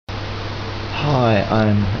Hi,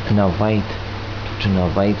 I'm Navait to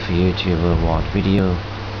Navait for YouTuber What Video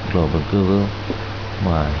Global Google.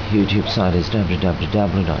 My YouTube site is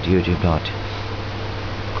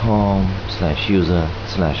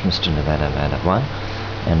www.youtube.com/user/Mr. Nevada1,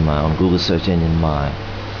 and my on Google search engine my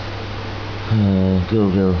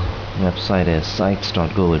Google website is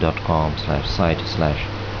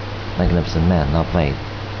sites.google.com/site/magnificent man Navait,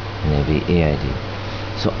 maybe AID.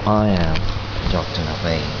 So I am Dr.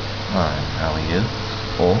 Navait. Hi, how are you?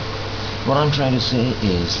 Or what I'm trying to say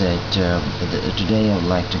is that today I would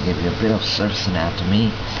like to give you a bit of surface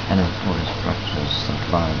anatomy and important structures that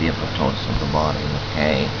lie the upper torso of the body,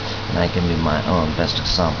 okay? And I can be my own best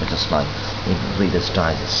example, just like in Reader's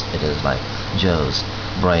Digest, it is like Joe's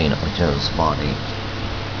brain or Joe's body.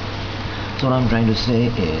 So what I'm trying to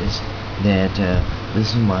say is that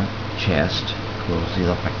this is my chest, of course, these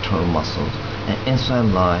are pectoral muscles, and inside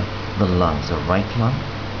lie the lungs, the right lung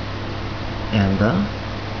and the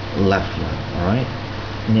left lung. Alright,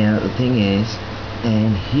 now the thing is,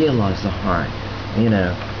 and here lies the heart,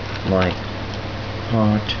 like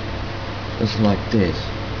heart is like this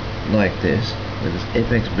with this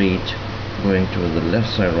apex beat going to the left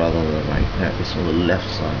side rather than the right. Now it's on the left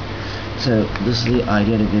side. So this is the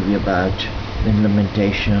idea to give you about the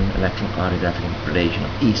implementation, electrocardiogram interpretation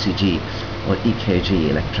of ECG or EKG,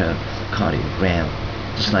 electrocardiogram.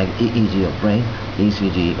 Just like EEG of brain,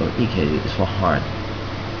 ECG or EKG is for heart.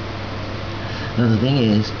 Now the thing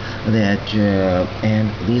is that,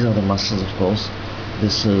 and these are the muscles, of course.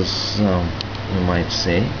 This is, you might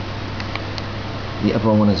say, the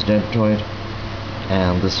upper one is deltoid,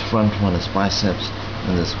 and this front one is biceps,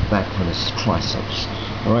 and this back one is triceps.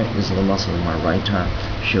 Alright, this is the muscle in my right arm,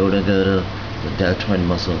 shoulder girdle, the deltoid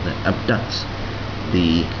muscle that abducts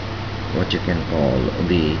the, what you can call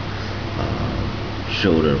the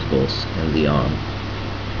shoulder, of course, and the arm.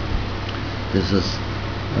 This is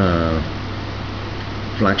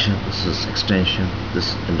flexion, this is extension, this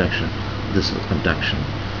is induction, this is abduction.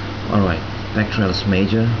 Alright, pectoralis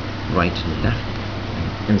major, right and left,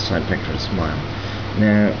 and inside pectoralis minor.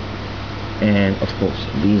 Now, and of course,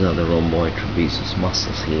 these are the rhomboid trapezius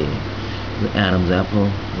muscles here. The Adam's apple,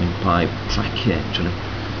 windpipe, trachea actually,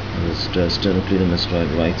 and this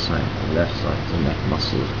sternocleidomastoid right side, and left side, the neck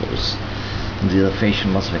muscle, of course. And these are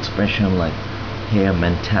facial muscle expression like hair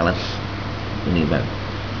mentalis,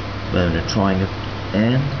 bone triangle,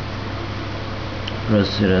 and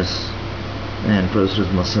procerus, and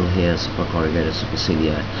procerus muscle here, supracorrugator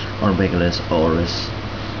superciliary, orbicularis oris,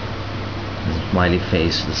 smiley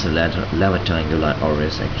face, this is levator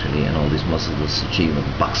oris actually, and all these muscles achieve with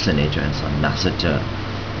buccinator and some masseter,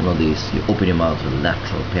 and all these, you open your mouth with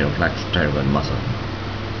lateral paraflexor pterygoid muscle,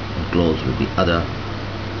 and close with the other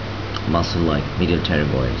muscle like medial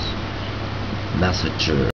pterygoids, masseter.